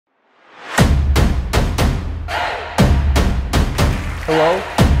Hello?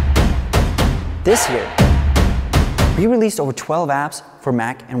 This year, we released over 12 apps for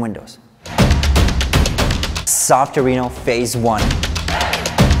Mac and Windows. Softorino Phase 1.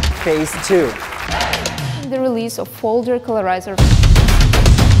 Phase 2. The release of Folder Colorizer,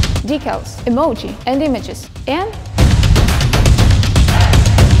 decals, emoji, and images. And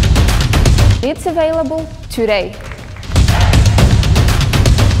it's available today.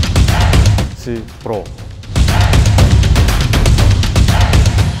 SYC PRO.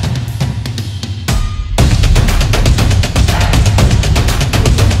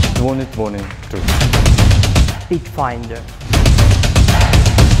 Finder.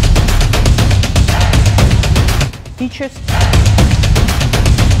 Features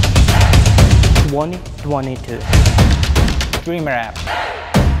 2022. Streamr app.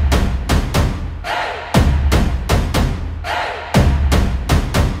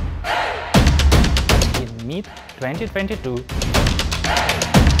 In mid-2022.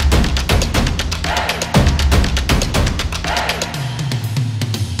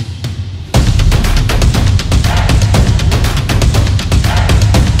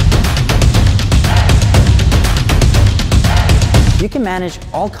 You can manage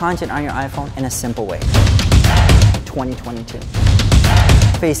all content on your iPhone in a simple way. 2022.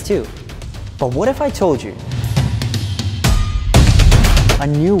 Phase 2. But what if I told you a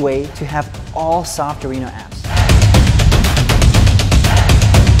new way to have all Softorino apps?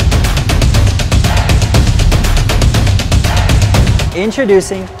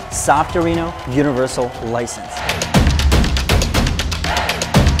 Introducing Softorino Universal License.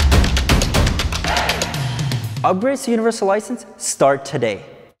 Upgrades to Universal License start today.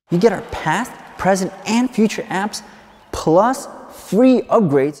 You get our past, present, and future apps, plus free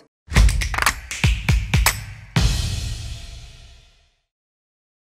upgrades